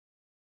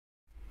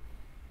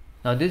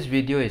Now this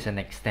video is an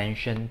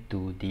extension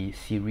to the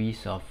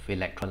series of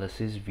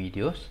electrolysis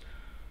videos.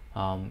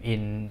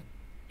 In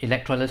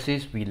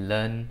electrolysis, we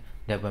learn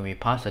that when we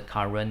pass a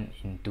current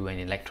into an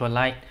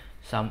electrolyte,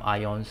 some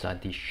ions are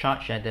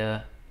discharged at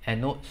the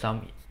anode,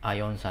 some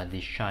ions are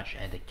discharged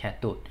at the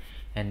cathode.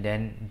 And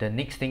then the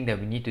next thing that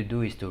we need to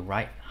do is to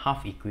write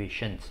half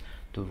equations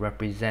to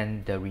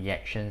represent the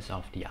reactions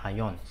of the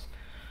ions.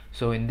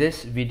 So in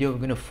this video, we're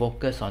going to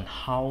focus on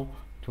how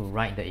to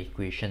write the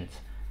equations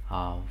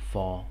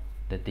for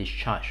the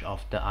discharge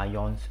of the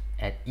ions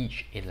at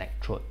each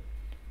electrode.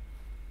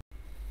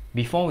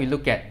 Before we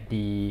look at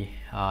the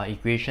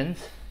equations,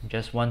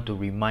 just want to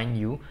remind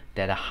you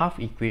that a half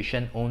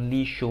equation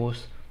only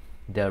shows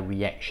the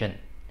reaction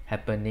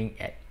happening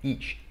at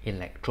each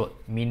electrode,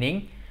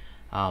 meaning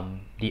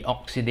the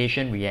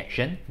oxidation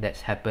reaction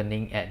that's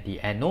happening at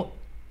the anode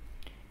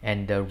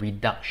and the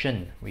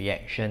reduction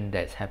reaction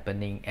that's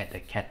happening at the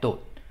cathode.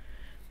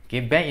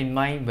 Okay, bear in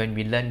mind when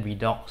we learn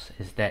redox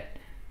is that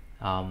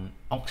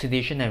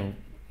oxidation and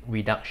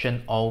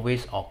reduction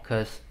always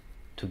occurs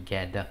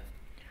together.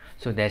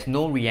 So there's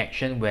no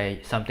reaction where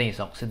something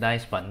is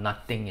oxidized but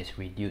nothing is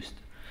reduced.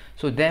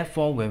 So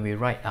therefore, when we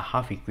write a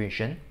half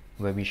equation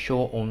where we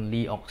show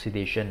only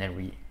oxidation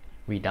and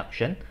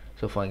reduction,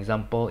 so for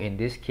example in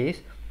this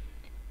case,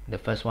 the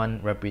first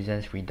one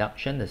represents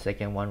reduction, the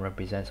second one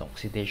represents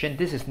oxidation.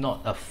 This is not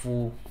a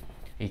full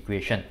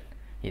equation.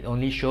 It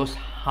only shows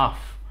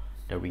half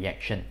the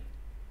reaction.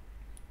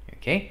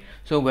 Okay,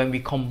 so when we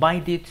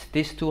combine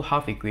these two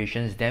half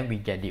equations, then we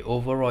get the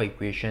overall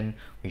equation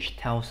which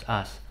tells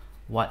us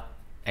what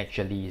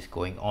actually is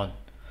going on.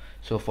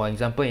 So for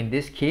example, in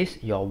this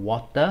case, your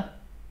water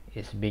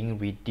is being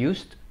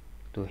reduced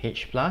to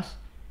H plus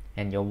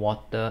and your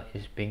water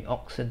is being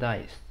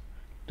oxidized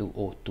to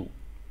O2.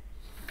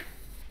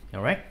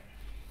 Alright,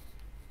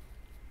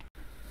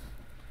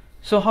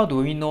 so how do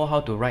we know how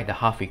to write the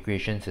half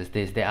equations is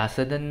this? There are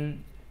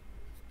certain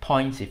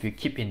points, if you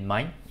keep in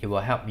mind, it will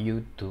help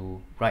you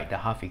to write the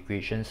half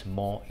equations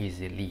more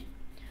easily.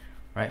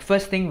 Right,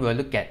 first thing we'll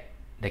look at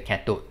the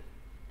cathode,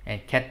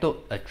 and cathode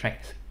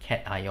attracts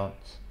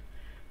cations.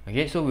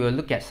 Okay, so we will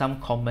look at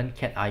some common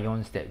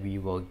cations that we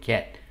will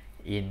get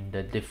in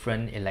the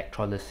different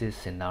electrolysis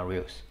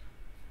scenarios.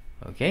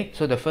 Okay,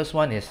 so the first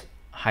one is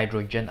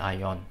hydrogen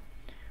ion.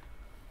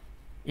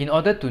 In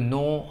order to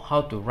know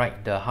how to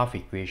write the half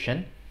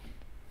equation,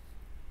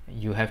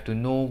 you have to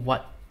know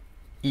what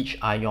each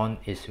ion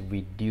is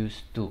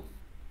reduced to.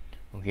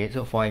 Okay,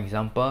 so for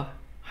example,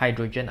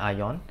 hydrogen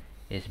ion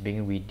is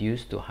being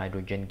reduced to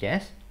hydrogen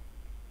gas.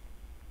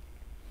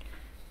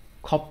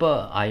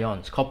 Copper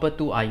ions, copper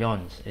 2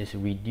 ions is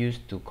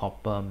reduced to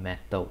copper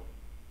metal.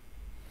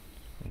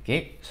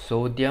 Okay,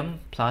 sodium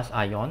plus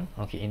ion,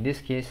 okay, in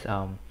this case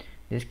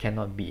this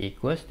cannot be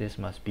aqueous, this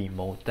must be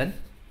molten,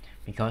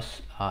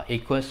 because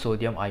aqueous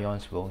sodium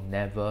ions will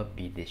never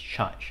be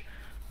discharged.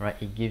 Right,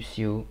 it gives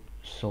you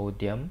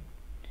sodium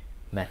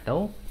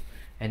metal,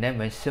 and then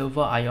when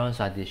silver ions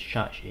are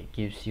discharged, it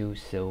gives you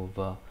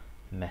silver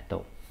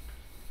metal.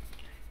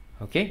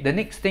 Okay, the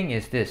next thing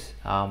is this.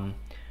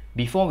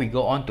 Before we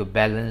go on to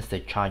balance the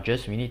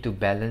charges, we need to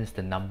balance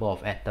the number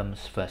of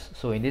atoms first.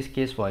 So in this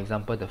case, for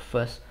example, the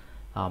first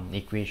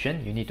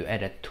equation, you need to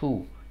add a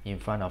 2 in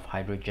front of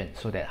hydrogen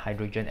so that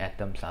hydrogen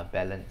atoms are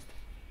balanced.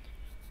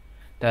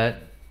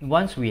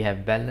 Once we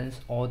have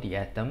balanced all the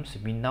atoms,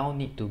 we now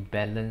need to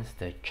balance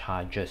the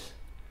charges.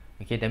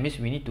 Okay, that means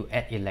we need to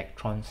add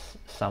electrons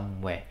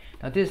somewhere.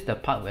 Now this is the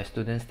part where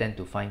students tend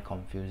to find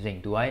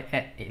confusing. Do I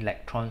add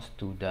electrons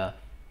to the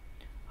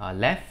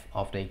left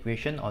of the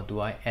equation, or do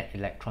I add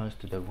electrons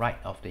to the right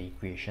of the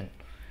equation?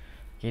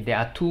 Okay, there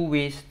are two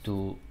ways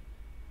to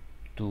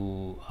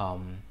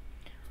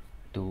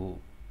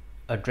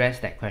address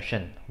that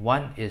question.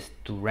 One is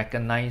to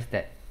recognize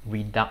that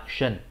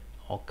reduction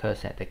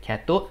occurs at the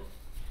cathode.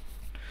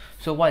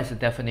 So what is the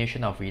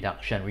definition of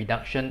reduction?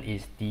 Reduction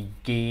is the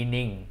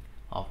gaining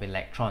of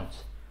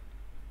electrons.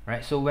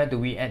 Right, so where do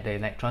we add the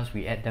electrons?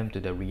 We add them to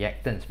the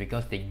reactants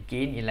because they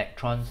gain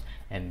electrons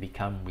and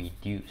become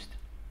reduced.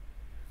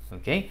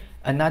 Okay,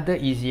 another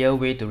easier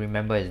way to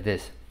remember is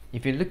this.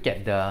 If you look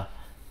at the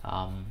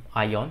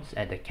ions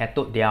at the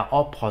cathode, they are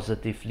all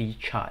positively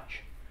charged.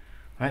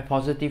 Right,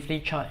 positively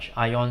charged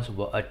ions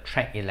will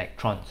attract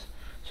electrons,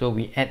 so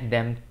we add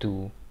them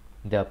to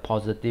the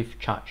positive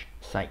charge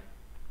side.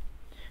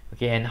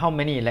 Okay, and how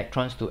many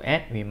electrons to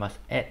add? We must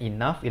add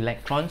enough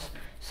electrons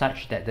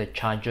such that the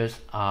charges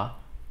are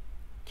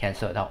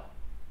cancelled out.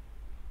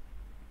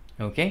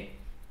 Okay,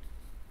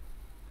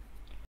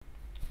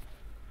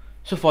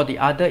 so for the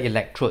other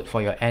electrode, for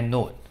your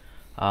anode,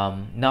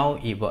 now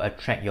it will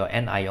attract your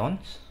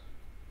anions.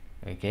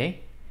 Okay,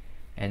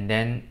 and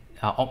then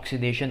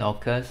oxidation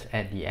occurs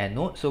at the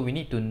anode, so we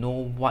need to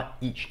know what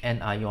each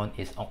anion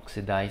is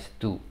oxidized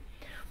to.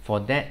 For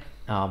that,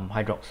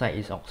 hydroxide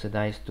is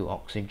oxidized to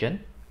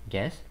oxygen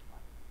gas.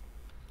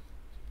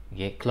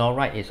 Okay,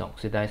 chloride is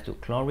oxidized to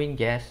chlorine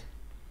gas.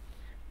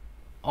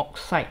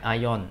 Oxide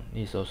ion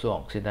is also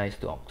oxidized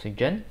to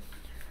oxygen.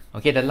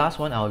 Okay, the last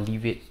one I'll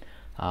leave it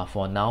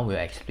For now, we'll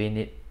explain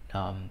it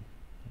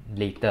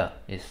later.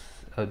 It's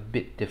a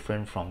bit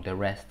different from the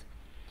rest.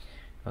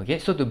 Okay,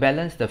 so to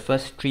balance the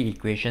first three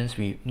equations,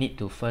 we need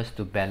to first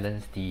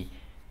balance the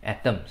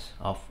atoms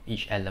of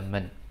each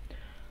element.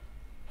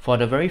 For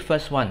the very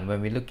first one,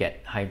 when we look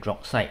at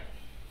hydroxide,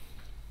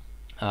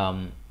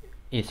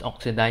 it's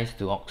oxidized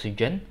to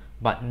oxygen,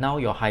 but now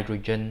your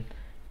hydrogen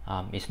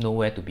is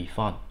nowhere to be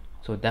found.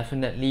 So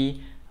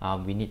definitely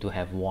we need to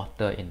have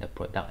water in the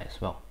product as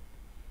well.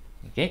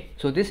 Okay,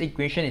 so this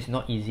equation is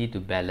not easy to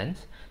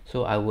balance,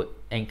 so I would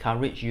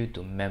encourage you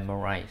to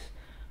memorize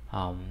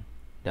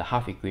the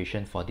half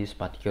equation for this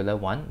particular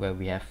one, where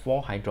we have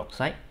 4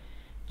 hydroxide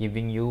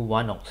giving you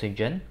 1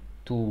 oxygen,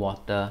 2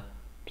 water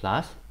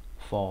plus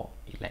 4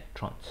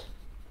 electrons.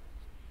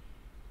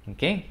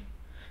 Okay,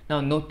 now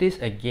notice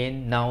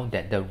again now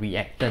that the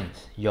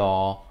reactants,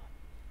 your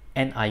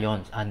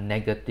anions, are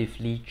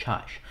negatively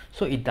charged,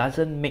 so it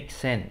doesn't make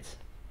sense,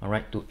 all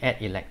right, to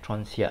add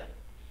electrons here.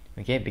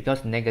 Okay,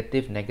 because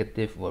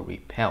negative will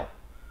repel.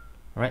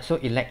 All right, so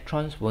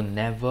electrons will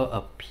never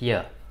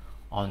appear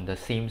on the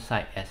same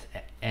side as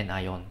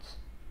anions.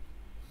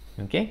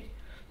 Okay,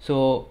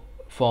 so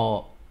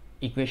for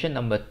equation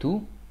number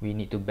 2, we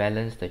need to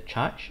balance the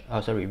charge.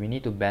 We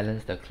need to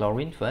balance the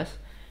chlorine first,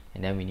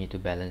 and then we need to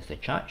balance the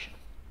charge.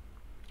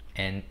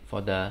 And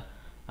for the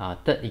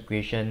third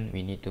equation,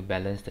 we need to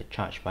balance the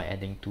charge by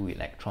adding 2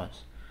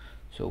 electrons.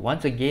 So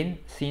once again,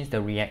 since the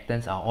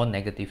reactants are all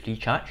negatively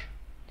charged,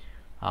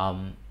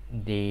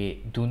 they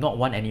do not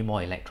want any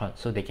more electrons,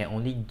 so they can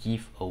only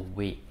give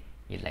away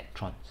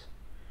electrons.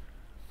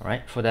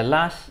 Alright, for the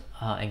last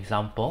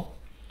example,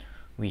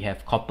 we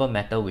have copper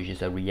metal, which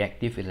is a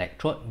reactive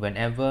electrode.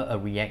 Whenever a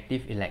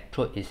reactive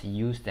electrode is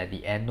used at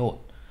the anode,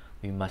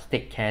 we must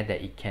take care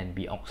that it can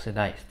be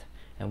oxidized.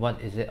 And what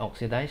is it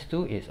oxidized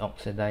to? It's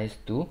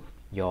oxidized to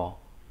your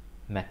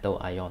metal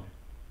ion.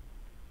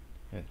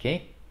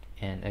 Okay,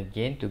 and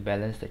again, to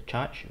balance the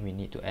charge, we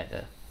need to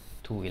add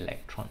 2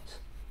 electrons.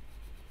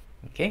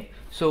 Okay,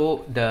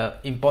 so the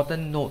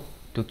important note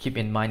to keep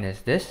in mind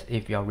is this: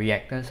 if your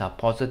reactants are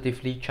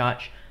positively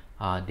charged,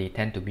 they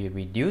tend to be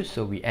reduced,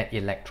 so we add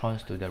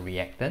electrons to the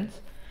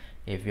reactants.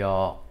 If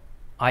your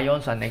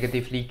ions are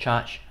negatively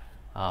charged,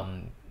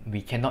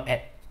 we cannot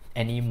add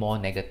any more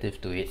negative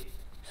to it,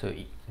 so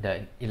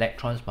the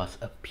electrons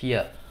must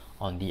appear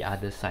on the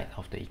other side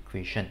of the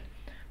equation.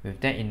 With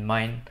that in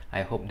mind,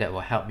 I hope that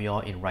will help you all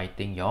in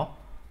writing your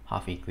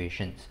half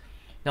equations.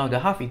 Now, the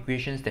half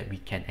equations that we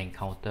can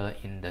encounter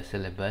in the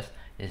syllabus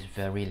is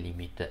very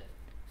limited.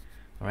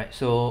 Alright,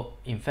 so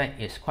in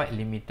fact, it's quite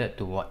limited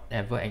to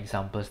whatever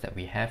examples that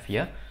we have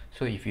here.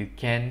 So if you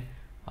can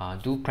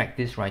do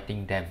practice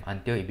writing them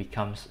until it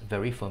becomes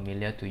very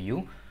familiar to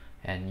you,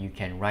 and you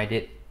can write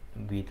it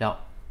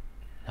without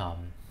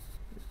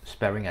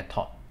sparing a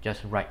thought.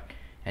 Just write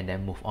and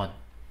then move on.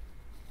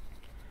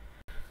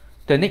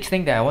 The next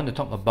thing that I want to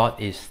talk about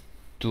is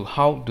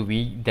how do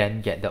we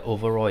then get the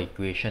overall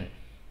equation.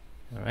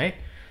 Alright,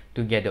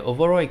 to get the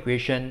overall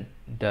equation,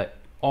 the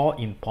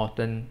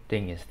all-important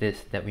thing is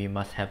this: that we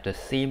must have the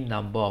same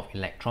number of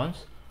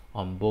electrons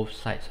on both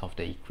sides of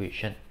the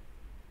equation.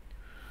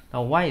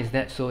 Now, why is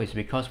that so? It's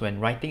because when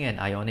writing an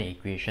ionic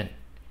equation,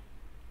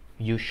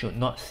 you should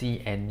not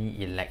see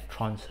any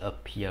electrons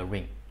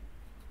appearing.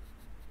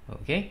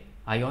 Okay,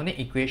 ionic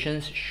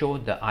equations show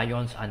the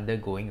ions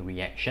undergoing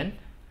reaction,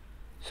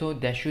 so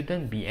there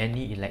shouldn't be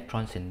any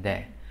electrons in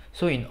there.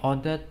 So in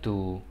order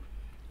to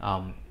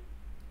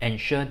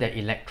ensure that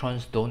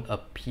electrons don't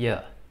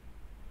appear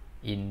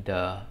in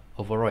the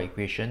overall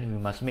equation,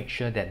 we must make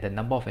sure that the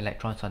number of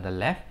electrons on the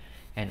left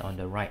and on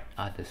the right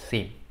are the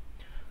same.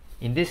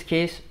 In this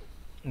case,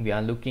 we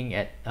are looking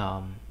at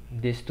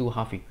these 2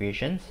 half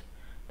equations.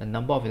 The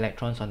number of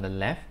electrons on the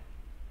left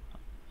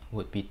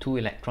would be 2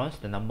 electrons,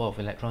 the number of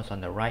electrons on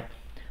the right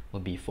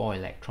would be 4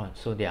 electrons,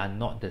 so they are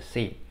not the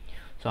same.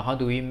 So how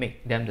do we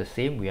make them the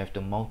same? We have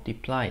to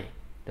multiply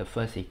the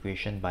first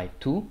equation by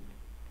 2,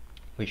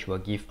 which will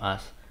give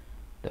us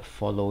the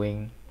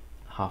following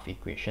half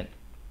equation.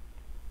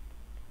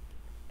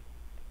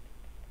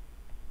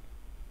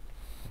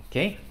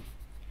 Okay,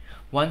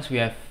 once we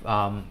have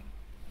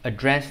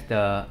addressed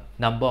the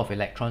number of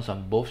electrons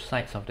on both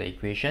sides of the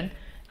equation,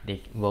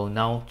 they will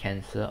now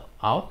cancel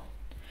out,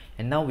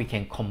 and now we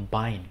can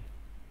combine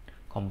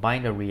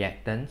the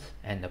reactants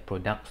and the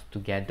products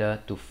together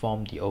to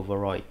form the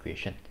overall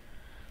equation.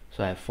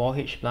 So I have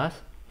 4H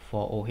plus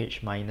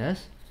 4OH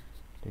minus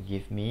to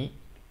give me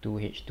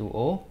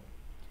 2H2O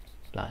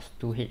plus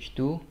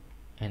 2H2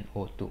 and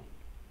O2.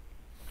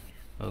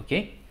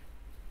 Okay,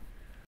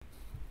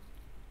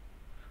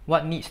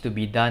 what needs to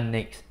be done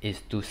next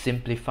is to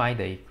simplify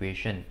the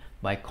equation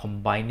by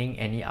combining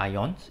any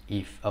ions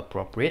if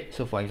appropriate.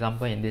 So for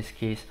example, in this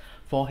case,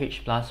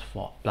 4H plus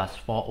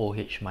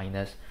 4OH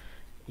minus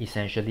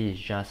essentially is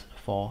just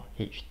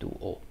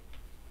 4H2O.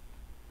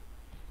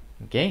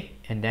 Okay,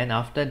 and then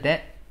after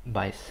that,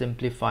 by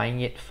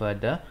simplifying it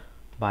further,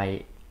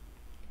 by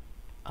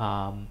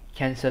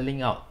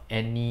cancelling out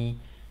any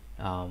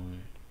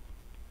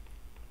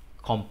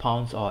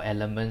compounds or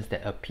elements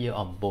that appear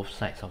on both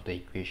sides of the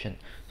equation.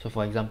 So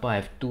for example, I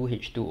have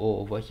 2H2O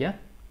over here,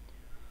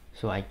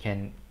 so I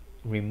can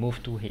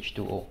remove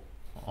 2H2O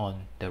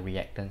on the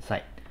reactant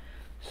side.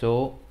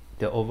 So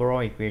the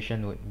overall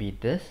equation would be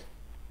this: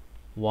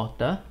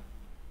 water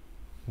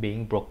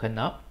being broken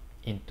up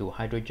into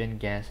hydrogen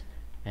gas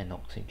and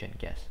oxygen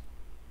gas.